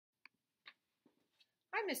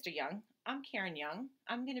Hi, Mr. Young. I'm Karen Young.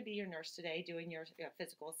 I'm going to be your nurse today doing your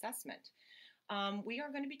physical assessment. We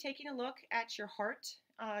are going to be taking a look at your heart,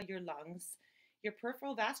 your lungs, your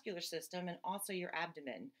peripheral vascular system, and also your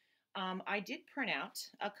abdomen. I did print out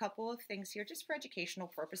a couple of things here just for educational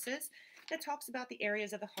purposes that talks about the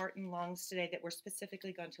areas of the heart and lungs today that we're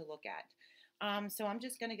specifically going to look at. So I'm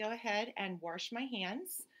just going to go ahead and wash my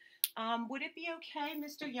hands. Would it be okay,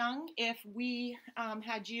 Mr. Young, if we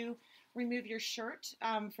had you remove your shirt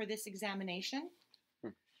for this examination? Hmm.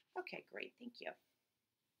 Okay, great, thank you.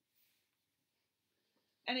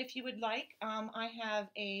 And if you would like, I have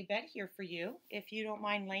a bed here for you, if you don't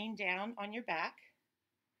mind laying down on your back.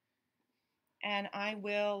 And I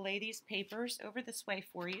will lay these papers over this way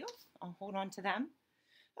for you. I'll hold on to them.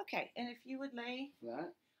 Okay, and if you would lay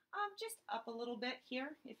That? just up a little bit here,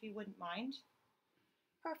 if you wouldn't mind.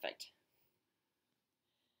 Perfect.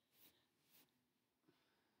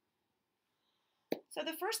 So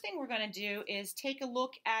the first thing we're going to do is take a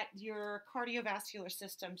look at your cardiovascular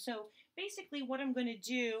system. So basically what I'm going to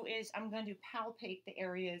do is I'm going to palpate the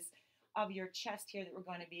areas of your chest here that we're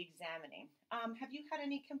going to be examining. Have you had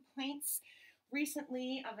any complaints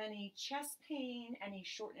recently of any chest pain, any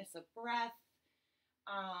shortness of breath,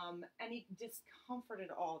 any discomfort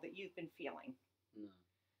at all that you've been feeling? No.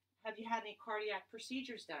 Have you had any cardiac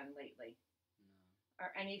procedures done lately? No.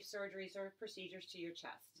 Or any surgeries or procedures to your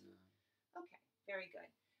chest? No. Okay, very good.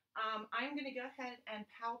 I'm going to go ahead and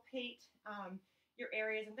palpate your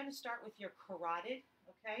areas. I'm going to start with your carotid,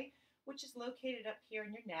 okay, which is located up here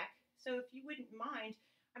in your neck. So if you wouldn't mind,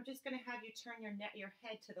 I'm just going to have you turn your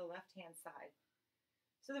head to the left-hand side.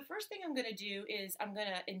 So the first thing I'm going to do is I'm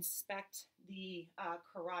going to inspect the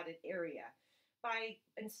carotid area. By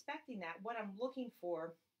inspecting that, what I'm looking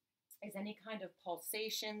for is any kind of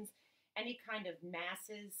pulsations, any kind of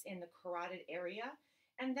masses in the carotid area.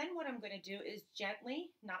 And then what I'm going to do is gently,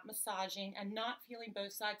 not massaging, and not feeling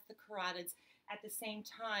both sides of the carotids at the same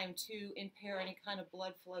time to impair any kind of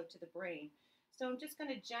blood flow to the brain. So I'm just going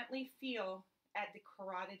to gently feel at the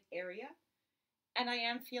carotid area, and I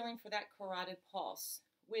am feeling for that carotid pulse,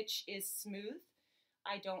 which is smooth.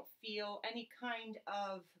 I don't feel any kind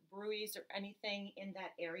of bruise or anything in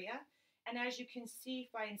that area. And as you can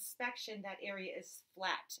see by inspection, that area is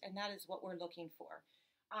flat, and that is what we're looking for.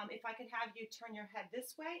 If I could have you turn your head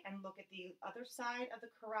this way and look at the other side of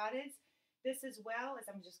the carotids, this as well, as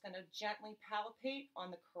I'm just going to gently palpate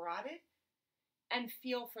on the carotid and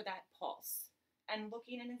feel for that pulse, and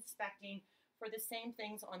looking and inspecting for the same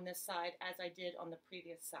things on this side as I did on the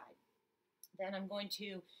previous side. Then I'm going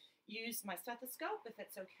to use my stethoscope, if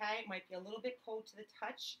it's okay. It might be a little bit cold to the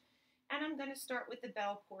touch. And I'm going to start with the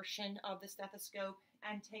bell portion of the stethoscope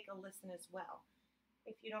and take a listen as well.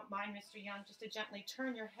 If you don't mind, Mr. Young, just to gently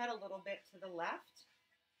turn your head a little bit to the left.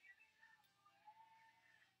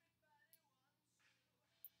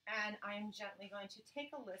 And I'm gently going to take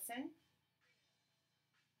a listen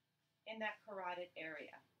in that carotid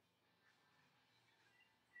area.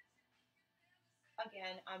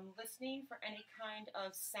 Again, I'm listening for any kind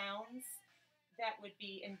of sounds that would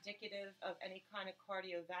be indicative of any kind of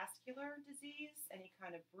cardiovascular disease, any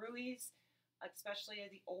kind of bruise, especially as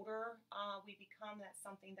the older we become. That's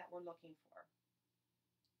something that we're looking for.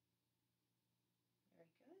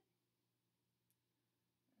 Very good.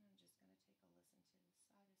 And I'm just going to take a listen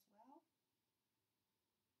to this side as well.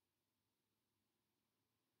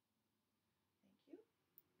 Thank you.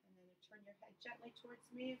 And then turn your head gently towards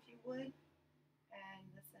me if you would, and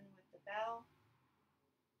listen with the bell.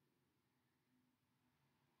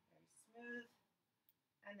 Very smooth.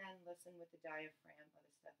 And then listen with the diaphragm of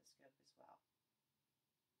the stethoscope as well.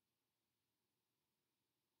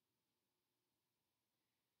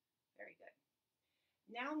 Very good.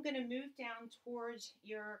 Now I'm going to move down towards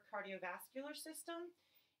your cardiovascular system.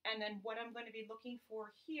 And then what I'm going to be looking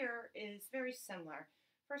for here is very similar.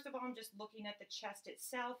 First of all, I'm just looking at the chest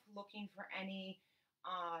itself, looking for any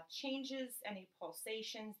changes, any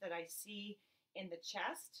pulsations that I see in the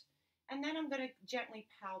chest. And then I'm going to gently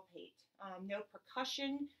palpate. No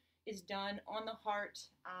percussion is done on the heart,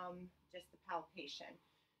 just the palpation.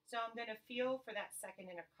 So I'm going to feel for that second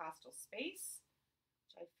intercostal space,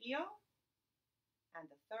 which I feel, and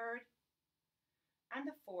the third, and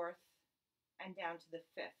the fourth, and down to the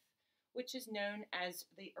fifth, which is known as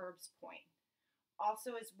the Erb's point.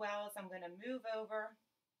 Also, as well as I'm going to move over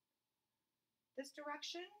this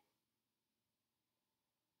direction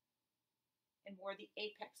and more the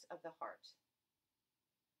apex of the heart.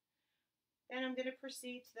 Then I'm going to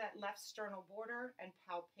proceed to that left sternal border and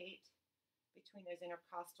palpate between those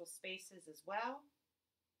intercostal spaces as well.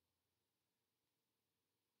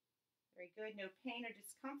 Very good. No pain or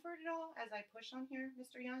discomfort at all as I push on here,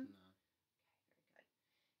 Mr. Young? No. Okay,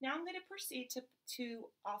 very good. Now I'm going to proceed to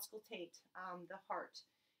auscultate the heart.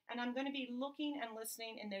 And I'm going to be looking and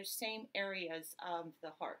listening in those same areas of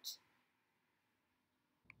the heart.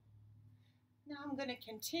 Now I'm going to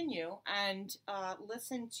continue and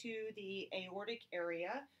listen to the aortic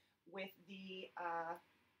area with the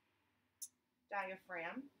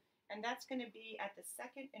diaphragm. And that's going to be at the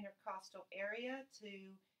second intercostal area to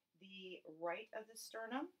the right of the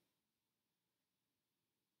sternum.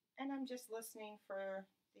 And I'm just listening for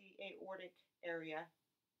the aortic area.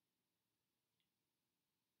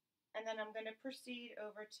 And then I'm going to proceed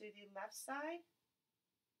over to the left side,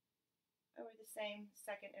 over the same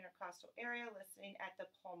second intercostal area, listening at the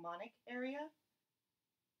pulmonic area.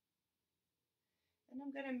 And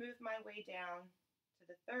I'm going to move my way down to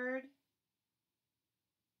the third,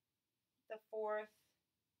 the fourth,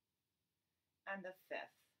 and the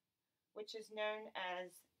fifth, which is known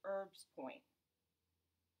as Erb's point.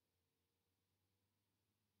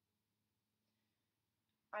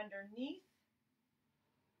 Underneath,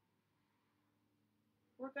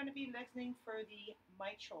 we're going to be listening for the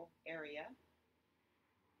mitral area.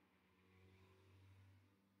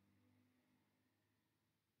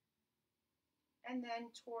 And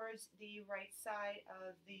then towards the right side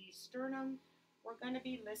of the sternum, we're going to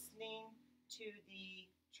be listening to the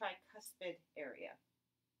tricuspid area.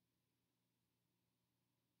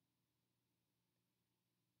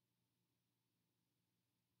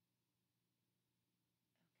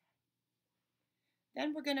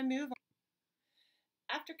 Then we're going to move on.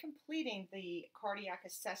 After completing the cardiac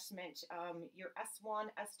assessment, your S1,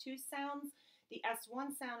 S2 sounds, the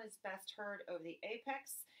S1 sound is best heard over the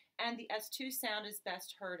apex, and the S2 sound is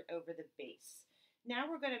best heard over the base. Now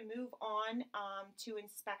we're going to move on to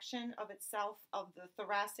inspection of itself of the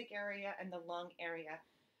thoracic area and the lung area.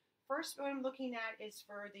 First, what I'm looking at is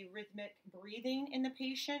for the rhythmic breathing in the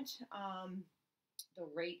patient. The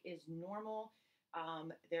rate is normal.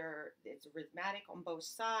 It's rhythmic on both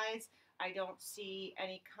sides. I don't see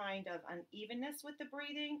any kind of unevenness with the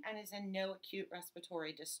breathing and is in no acute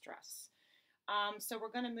respiratory distress. So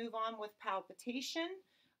we're going to move on with palpitation.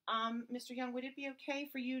 Mr. Young, would it be okay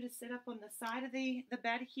for you to sit up on the side of the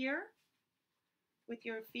bed here with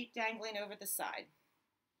your feet dangling over the side?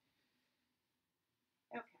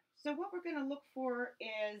 Okay, so what we're going to look for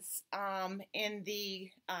is in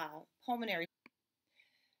the pulmonary.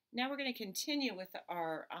 Now we're going to continue with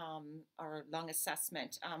our lung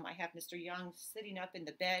assessment. I have Mr. Young sitting up in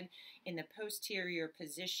the bed in the posterior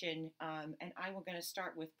position, and I will going to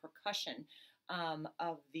start with percussion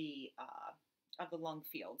of the lung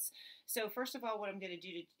fields. So first of all, what I'm going to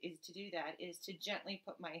do is to gently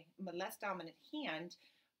put my less dominant hand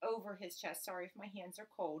over his chest. Sorry if my hands are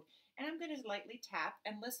cold. And I'm going to lightly tap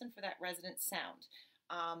and listen for that resonant sound.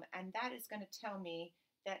 And that is going to tell me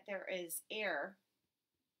that there is air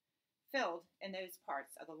filled in those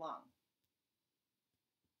parts of the lung.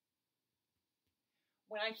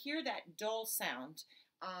 When I hear that dull sound,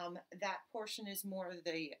 that portion is more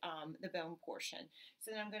the bone portion.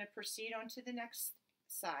 So then I'm going to proceed on to the next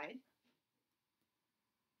side,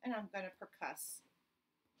 and I'm going to percuss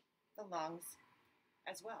the lungs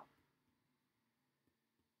as well.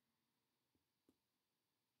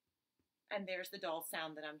 And there's the dull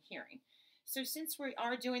sound that I'm hearing. So since we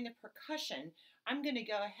are doing the percussion, I'm going to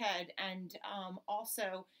go ahead and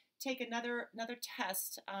also take another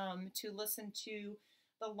test to listen to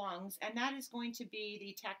the lungs, and that is going to be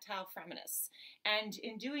the tactile fremenis. And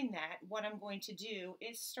in doing that, what I'm going to do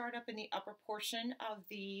is start up in the upper portion of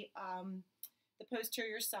the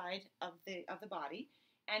posterior side of the body.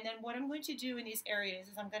 And then what I'm going to do in these areas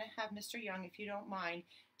is I'm going to have Mr. Young, if you don't mind,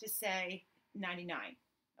 to say 99.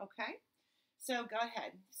 Okay? So go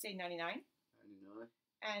ahead. Say 99. 99.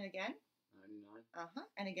 And again. 99. Uh-huh.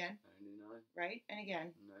 And again. 99. Right? And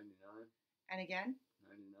again. 99. And again.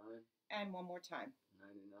 99. And one more time.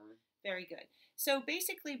 99. Very good. So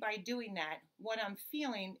basically by doing that, what I'm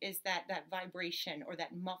feeling is that vibration or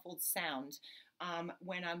that muffled sound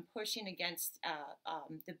when I'm pushing against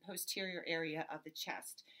the posterior area of the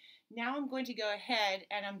chest. Now I'm going to go ahead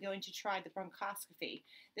and I'm going to try the bronchoscopy.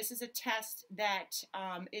 This is a test that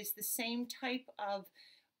is the same type of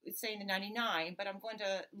saying the 99, but I'm going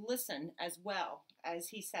to listen as well as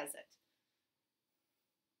he says it.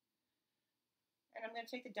 And I'm going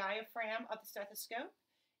to take the diaphragm of the stethoscope,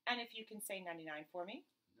 and if you can say 99 for me.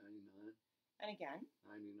 99. And again.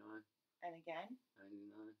 99. And again.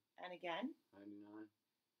 99. And again. 99.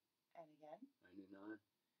 And again. 99.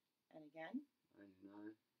 And again.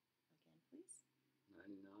 99. Again, please.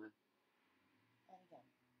 99. And again.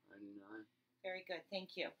 99. Very good,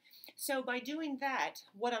 thank you. So by doing that,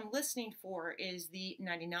 what I'm listening for is the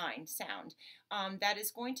 99 sound. That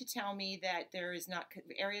is going to tell me that there is not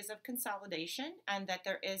areas of consolidation and that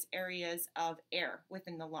there is areas of air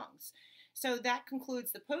within the lungs. So that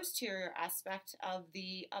concludes the posterior aspect of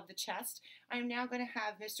the chest. I'm now going to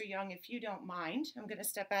have Mr. Young, if you don't mind, I'm going to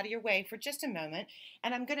step out of your way for just a moment,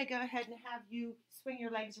 and I'm going to go ahead and have you swing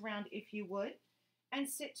your legs around if you would, and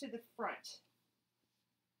sit to the front.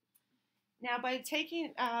 Now, by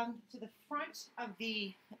taking to the front of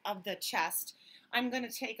the chest, I'm going to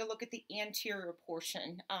take a look at the anterior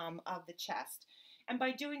portion of the chest. And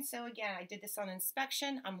by doing so, again, I did this on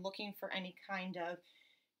inspection. I'm looking for any kind of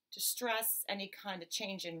distress, any kind of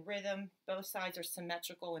change in rhythm. Both sides are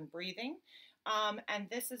symmetrical in breathing. And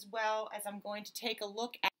this as well as I'm going to take a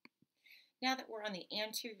look at, now that we're on the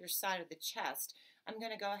anterior side of the chest, I'm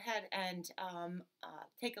going to go ahead and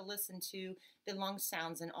take a listen to the lung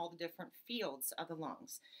sounds in all the different fields of the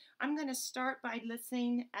lungs. I'm going to start by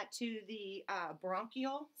listening to the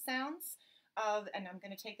bronchial sounds and I'm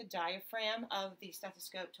going to take the diaphragm of the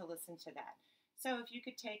stethoscope to listen to that. So if you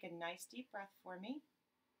could take a nice deep breath for me.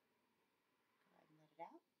 Go ahead and let it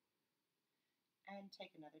out. And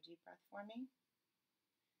take another deep breath for me.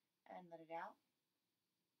 And let it out.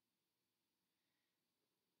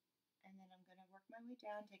 And then I'm going to work my way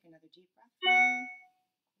down, take another deep breath for me.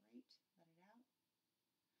 Great, let it out.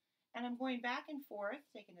 And I'm going back and forth,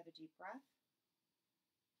 take another deep breath.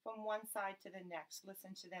 From one side to the next,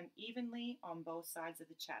 listen to them evenly on both sides of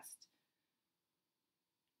the chest.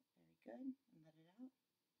 Very good, and let it out.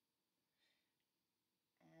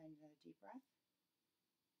 And another deep breath.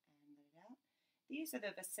 And let it out. These are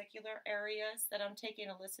the vesicular areas that I'm taking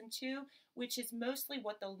a listen to, which is mostly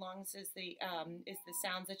what the lungs is the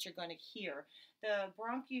sounds that you're going to hear. The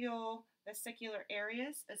bronchial vesicular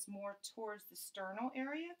areas is more towards the sternal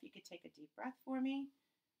area. If you could take a deep breath for me,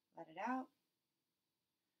 let it out.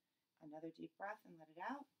 Another deep breath and let it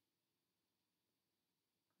out.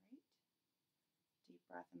 Great. Deep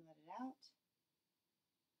breath and let it out.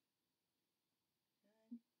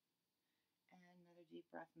 Good. And another deep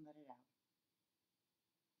breath and let it out.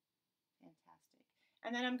 Fantastic.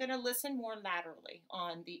 And then I'm going to listen more laterally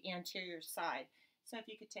on the anterior side. So if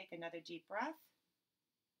you could take another deep breath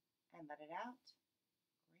and let it out.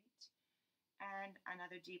 Great. And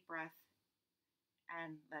another deep breath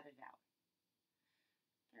and let it out.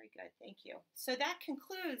 Very good, thank you. So that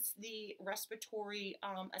concludes the respiratory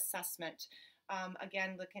assessment.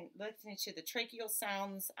 Again, listening to the tracheal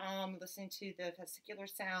sounds, listening to the vesicular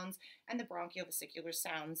sounds, and the bronchiovesicular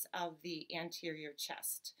sounds of the anterior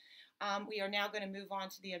chest. We are now going to move on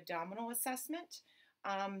to the abdominal assessment.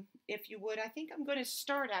 If you would, I think I'm going to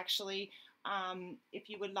start actually, if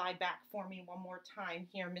you would lie back for me one more time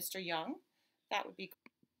here, Mr. Young. That would be great.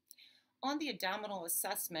 On the abdominal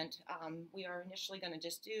assessment, we are initially going to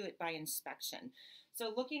just do it by inspection.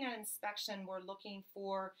 So looking at inspection, we're looking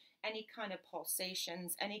for any kind of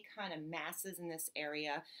pulsations, any kind of masses in this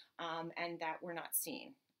area, and that we're not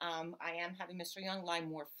seeing. I am having Mr. Young lie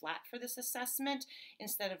more flat for this assessment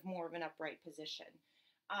instead of more of an upright position.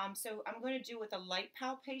 So I'm going to do with a light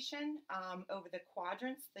palpation over the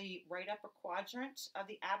quadrants, the right upper quadrant of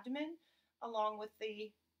the abdomen, along with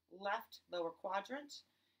the left lower quadrant.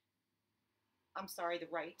 I'm sorry, the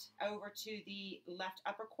right, over to the left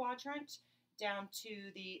upper quadrant, down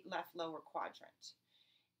to the left lower quadrant.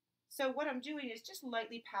 So what I'm doing is just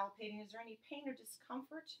lightly palpating. Is there any pain or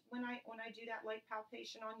discomfort when I do that light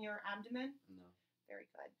palpation on your abdomen? No. Very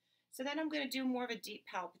good. So then I'm going to do more of a deep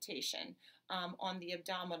palpitation on the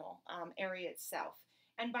abdominal area itself.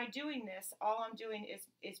 And by doing this, all I'm doing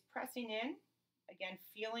is pressing in, again,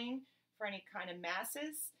 feeling for any kind of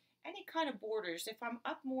masses, any kind of borders. If I'm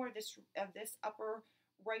up more of this upper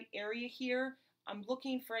right area here, I'm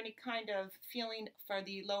looking for any kind of feeling for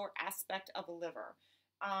the lower aspect of the liver.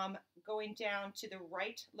 Going down to the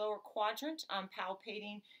right lower quadrant, I'm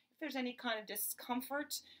palpating if there's any kind of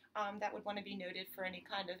discomfort that would want to be noted for any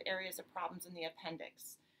kind of areas of problems in the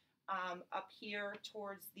appendix. Up here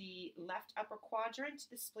towards the left upper quadrant,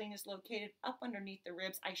 the spleen is located up underneath the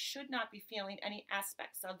ribs. I should not be feeling any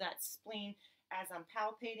aspects of that spleen as I'm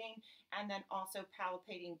palpating, and then also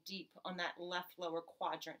palpating deep on that left lower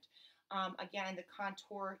quadrant. Again, the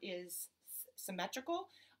contour is symmetrical.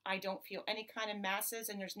 I don't feel any kind of masses,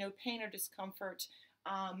 and there's no pain or discomfort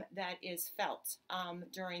that is felt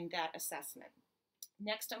during that assessment.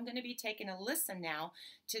 Next, I'm going to be taking a listen now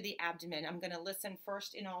to the abdomen. I'm going to listen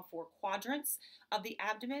first in all four quadrants of the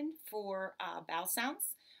abdomen for bowel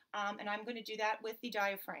sounds, and I'm going to do that with the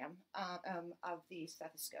diaphragm of the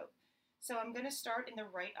stethoscope. So I'm going to start in the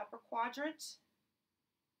right upper quadrant.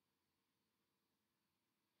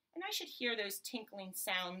 And I should hear those tinkling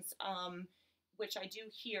sounds, which I do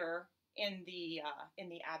hear in the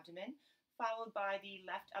abdomen, followed by the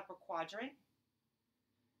left upper quadrant.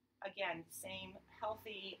 Again, same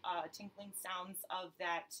healthy tinkling sounds of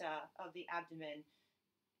the abdomen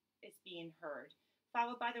is being heard,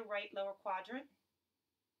 followed by the right lower quadrant,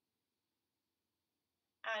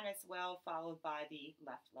 and as well followed by the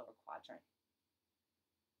left lower quadrant.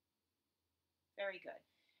 Very good.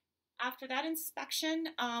 After that inspection,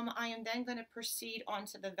 I am then going to proceed on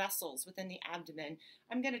to the vessels within the abdomen.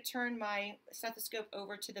 I'm going to turn my stethoscope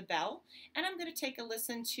over to the bell, and I'm going to take a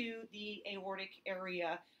listen to the aortic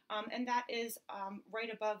area, and that is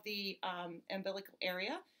right above the umbilical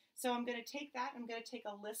area. So I'm going to take that, I'm going to take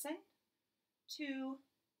a listen to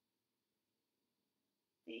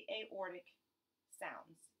the aortic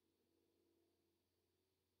sounds.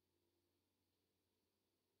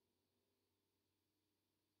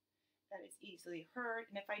 That is easily heard.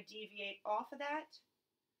 And if I deviate off of that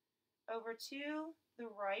over to the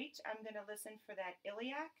right, I'm going to listen for that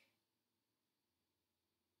iliac.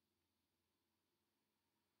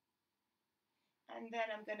 And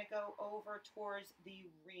then I'm going to go over towards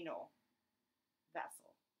the renal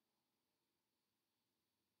vessel.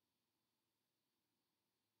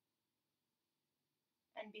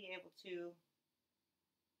 And be able to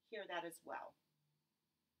hear that as well.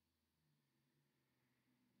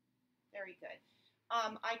 Very good.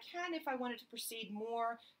 I can, if I wanted to proceed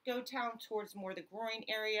more, go down towards more the groin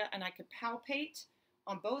area, and I could palpate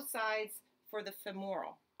on both sides for the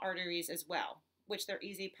femoral arteries as well, which they're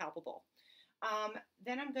easy palpable.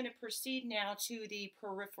 Then I'm going to proceed now to the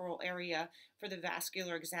peripheral area for the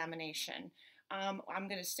vascular examination. I'm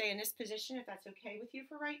going to stay in this position if that's okay with you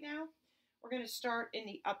for right now. We're going to start in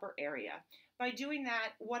the upper area. By doing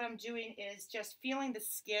that, what I'm doing is just feeling the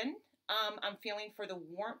skin. I'm feeling for the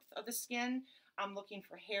warmth of the skin. I'm looking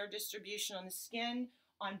for hair distribution on the skin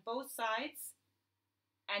on both sides,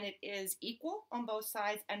 and it is equal on both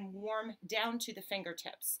sides and warm down to the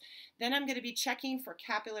fingertips. Then I'm going to be checking for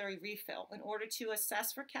capillary refill. In order to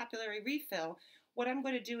assess for capillary refill, what I'm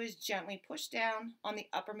going to do is gently push down on the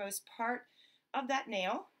uppermost part of that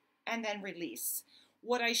nail and then release.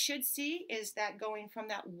 What I should see is that going from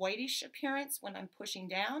that whitish appearance when I'm pushing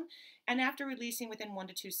down, and after releasing within 1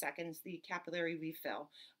 to 2 seconds, the capillary refill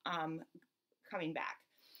coming back.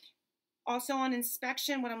 Also on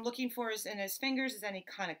inspection, what I'm looking for is in his fingers is any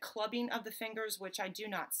kind of clubbing of the fingers, which I do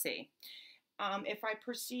not see. If I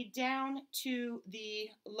proceed down to the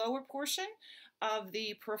lower portion of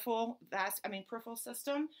the peripheral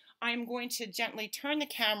system, I'm going to gently turn the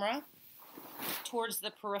camera towards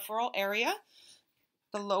the peripheral area,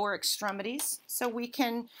 the lower extremities, so we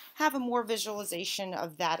can have a more visualization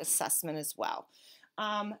of that assessment as well.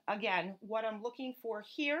 Again, what I'm looking for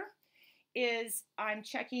here is I'm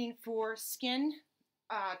checking for skin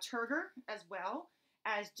turgor as well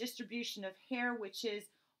as distribution of hair, which is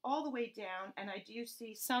all the way down, and I do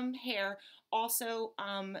see some hair also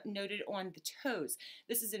noted on the toes.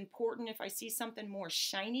 This is important. If I see something more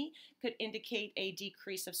shiny, could indicate a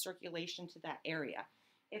decrease of circulation to that area.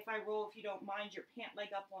 If I roll, if you don't mind, your pant leg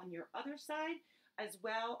up on your other side as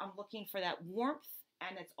well, I'm looking for that warmth,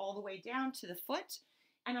 and it's all the way down to the foot.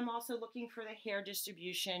 And I'm also looking for the hair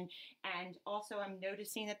distribution, and also I'm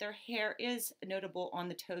noticing that their hair is notable on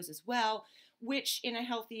the toes as well, which in a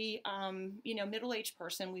healthy, middle-aged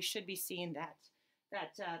person, we should be seeing that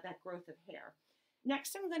growth of hair.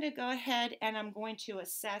 Next, I'm going to go ahead and I'm going to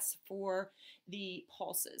assess for the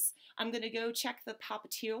pulses. I'm going to go check the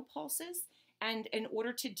popliteal pulses, and in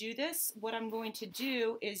order to do this, what I'm going to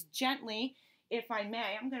do is gently, if I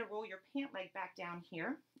may, I'm going to roll your pant leg back down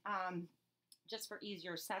here. Just for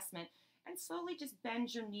easier assessment, and slowly just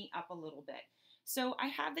bend your knee up a little bit. So I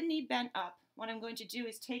have the knee bent up. What I'm going to do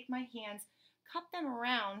is take my hands, cup them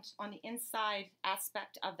around on the inside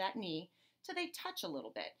aspect of that knee till they touch a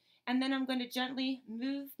little bit. And then I'm going to gently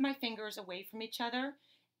move my fingers away from each other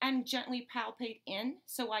and gently palpate in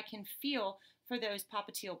so I can feel for those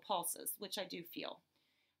popliteal pulses, which I do feel.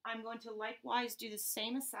 I'm going to likewise do the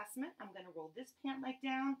same assessment. I'm going to roll this pant leg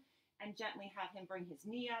down and gently have him bring his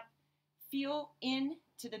knee up. Feel in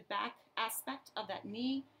to the back aspect of that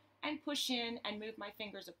knee and push in and move my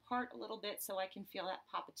fingers apart a little bit so I can feel that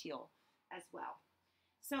popliteal as well.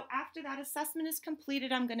 So after that assessment is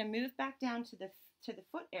completed, I'm going to move back down to the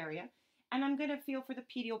foot area, and I'm going to feel for the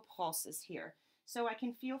pedial pulses here. So I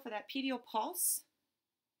can feel for that pedial pulse,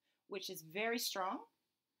 which is very strong,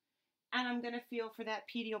 and I'm going to feel for that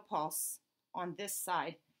pedial pulse on this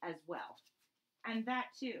side as well. And that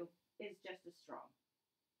too is just as strong.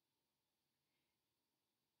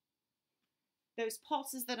 Those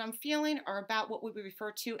pulses that I'm feeling are about what we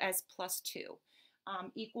refer to as +2,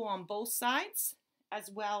 equal on both sides, as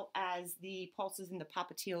well as the pulses in the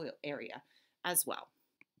popliteal area as well.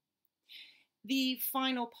 The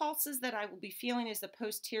final pulses that I will be feeling is the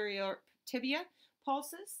posterior tibia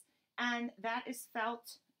pulses, and that is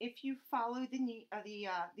felt if you follow the knee,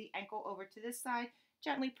 the ankle over to this side.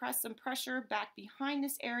 Gently press some pressure back behind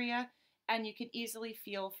this area, and you can easily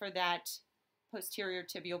feel for that posterior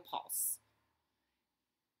tibial pulse.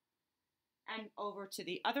 And over to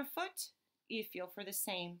the other foot, you feel for the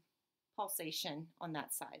same pulsation on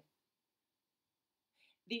that side.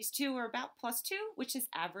 These two are about +2, which is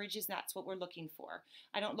average, is that's what we're looking for.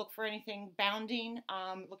 I don't look for anything bounding,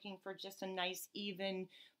 looking for just a nice even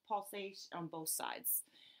pulsation on both sides.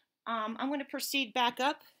 I'm going to proceed back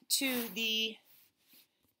up to the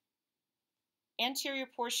anterior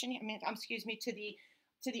portion,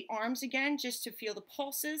 to the arms again, just to feel the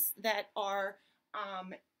pulses that are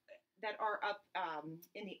up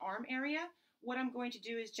in the arm area. What I'm going to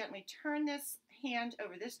do is gently turn this hand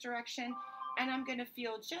over this direction, and I'm going to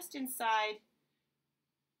feel just inside,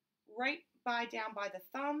 down by the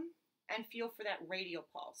thumb, and feel for that radial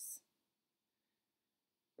pulse.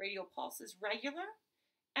 Radial pulse is regular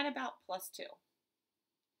and about +2.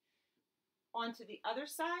 Onto the other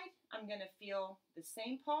side, I'm going to feel the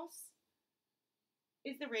same pulse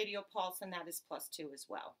is the radial pulse, and that is +2 as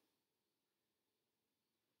well.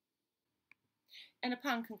 And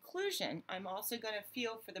upon conclusion, I'm also going to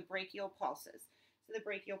feel for the brachial pulses. So the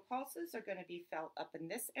brachial pulses are going to be felt up in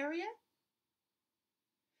this area,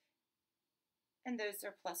 and those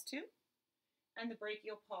are +2. And the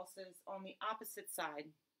brachial pulses on the opposite side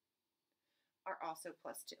are also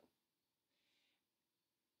 +2.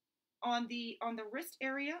 On the wrist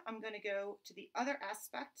area, I'm going to go to the other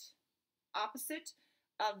aspect, opposite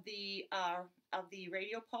of the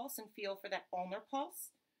radial pulse, and feel for that ulnar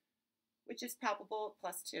pulse, which is palpable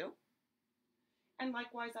at +2. And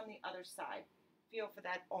likewise on the other side, feel for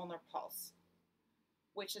that ulnar pulse,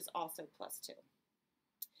 which is also +2.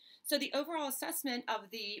 So the overall assessment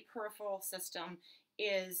of the peripheral system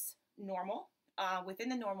is normal, within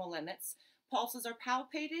the normal limits. Pulses are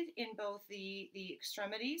palpated in both the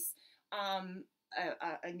extremities,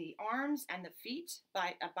 in the arms and the feet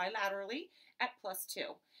bilaterally at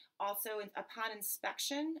 +2. Also, upon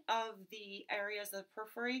inspection of the areas of the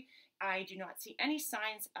periphery, I do not see any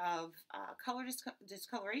signs of color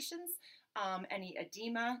discolorations, any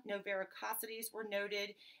edema, no varicosities were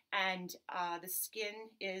noted, and the skin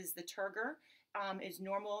the turgor is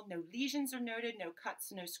normal, no lesions are noted, no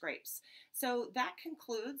cuts, no scrapes. So that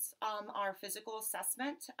concludes our physical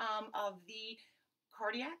assessment of the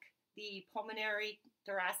cardiac, the pulmonary,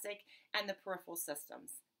 thoracic, and the peripheral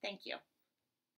systems. Thank you.